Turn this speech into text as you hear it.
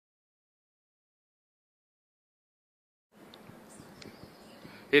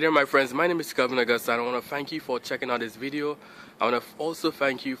Hey there my friends, my name is Kelvin Augusta and I want to thank you for checking out this video. I want to also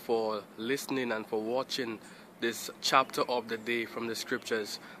thank you for listening and for watching this chapter of the day from the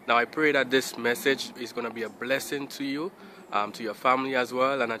scriptures. Now I pray that this message is going to be a blessing to you, to your family as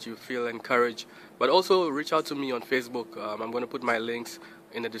well, and that you feel encouraged. But also reach out to me on Facebook. I'm going to put my links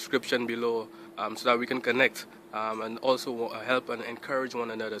in the description below so that we can connect and also help and encourage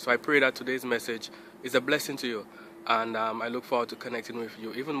one another. So I pray that today's message is a blessing to you. And I look forward to connecting with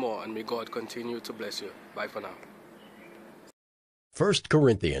you even more, and may God continue to bless you. Bye for now. 1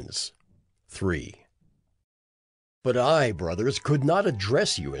 Corinthians 3. But I, brothers, could not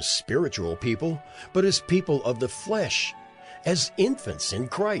address you as spiritual people, but as people of the flesh, as infants in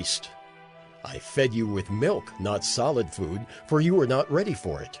Christ. I fed you with milk, not solid food, for you were not ready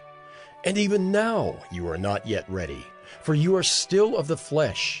for it. And even now you are not yet ready, for you are still of the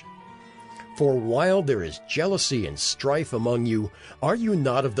flesh. For while there is jealousy and strife among you, are you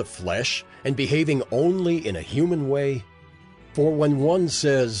not of the flesh, and behaving only in a human way? For when one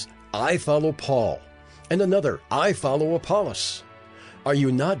says, I follow Paul, and another, I follow Apollos, are you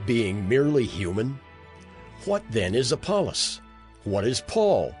not being merely human? What then is Apollos? What is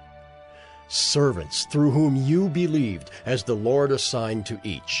Paul? Servants through whom you believed, as the Lord assigned to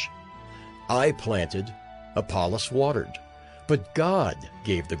each. I planted, Apollos watered, but God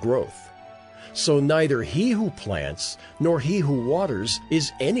gave the growth. So neither he who plants nor he who waters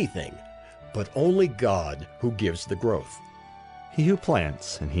is anything, but only God who gives the growth. He who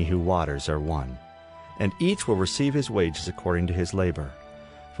plants and he who waters are one, and each will receive his wages according to his labor.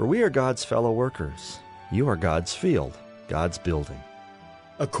 For we are God's fellow workers. You are God's field, God's building.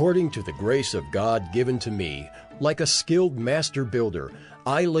 According to the grace of God given to me, like a skilled master builder,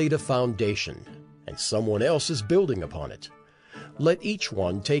 I laid a foundation, and someone else is building upon it. Let each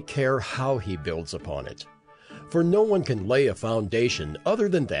one take care how he builds upon it. For no one can lay a foundation other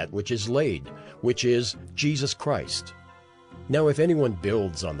than that which is laid, which is Jesus Christ. Now if anyone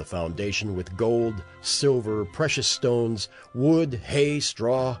builds on the foundation with gold, silver, precious stones, wood, hay,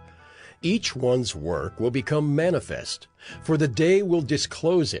 straw, each one's work will become manifest, for the day will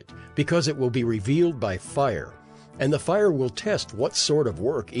disclose it, because it will be revealed by fire, and the fire will test what sort of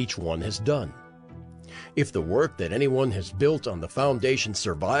work each one has done. If the work that anyone has built on the foundation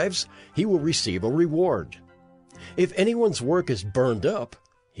survives, he will receive a reward. If anyone's work is burned up,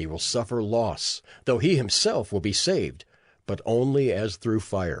 he will suffer loss, though he himself will be saved, but only as through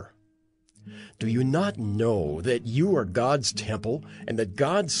fire. Do you not know that you are God's temple, and that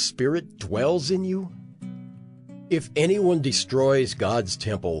God's Spirit dwells in you? If anyone destroys God's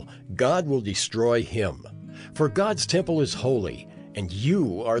temple, God will destroy him. For God's temple is holy, and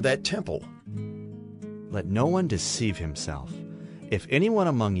you are that temple. Let no one deceive himself. If anyone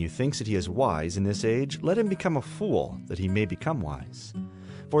among you thinks that he is wise in this age, let him become a fool, that he may become wise.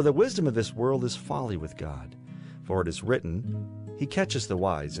 For the wisdom of this world is folly with God. For it is written, He catches the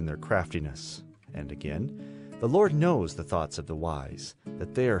wise in their craftiness. And again, the Lord knows the thoughts of the wise,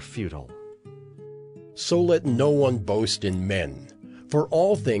 that they are futile. So let no one boast in men, for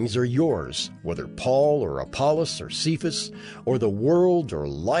all things are yours, whether Paul or Apollos or Cephas, or the world or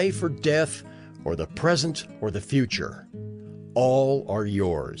life or death, or the present or the future. All are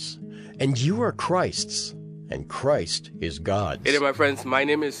yours, and you are Christ's, and Christ is God's. Hey there my friends, my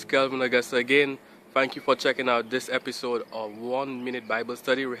name is Kelvin Augusta again. Thank you for checking out this episode of 1 Minute Bible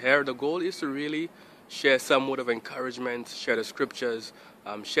Study. Here the goal is to really share some word of encouragement, share the scriptures,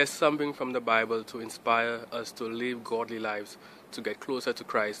 share something from the Bible to inspire us to live godly lives, to get closer to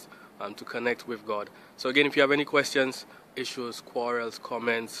Christ, to connect with God. So again, if you have any questions, issues, quarrels,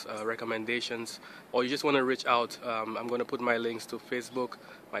 comments, recommendations, or you just want to reach out, I'm going to put my links to Facebook,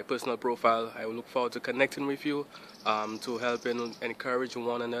 my personal profile. I will look forward to connecting with you, to help and encourage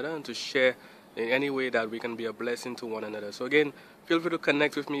one another, and to share in any way that we can be a blessing to one another. So again, feel free to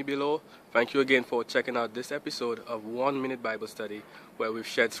connect with me below. Thank you again for checking out this episode of 1 Minute Bible Study, where we've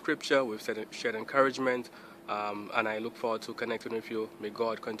shared scripture, we've shared encouragement, and I look forward to connecting with you. May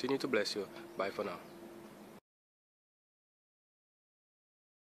God continue to bless you. Bye for now.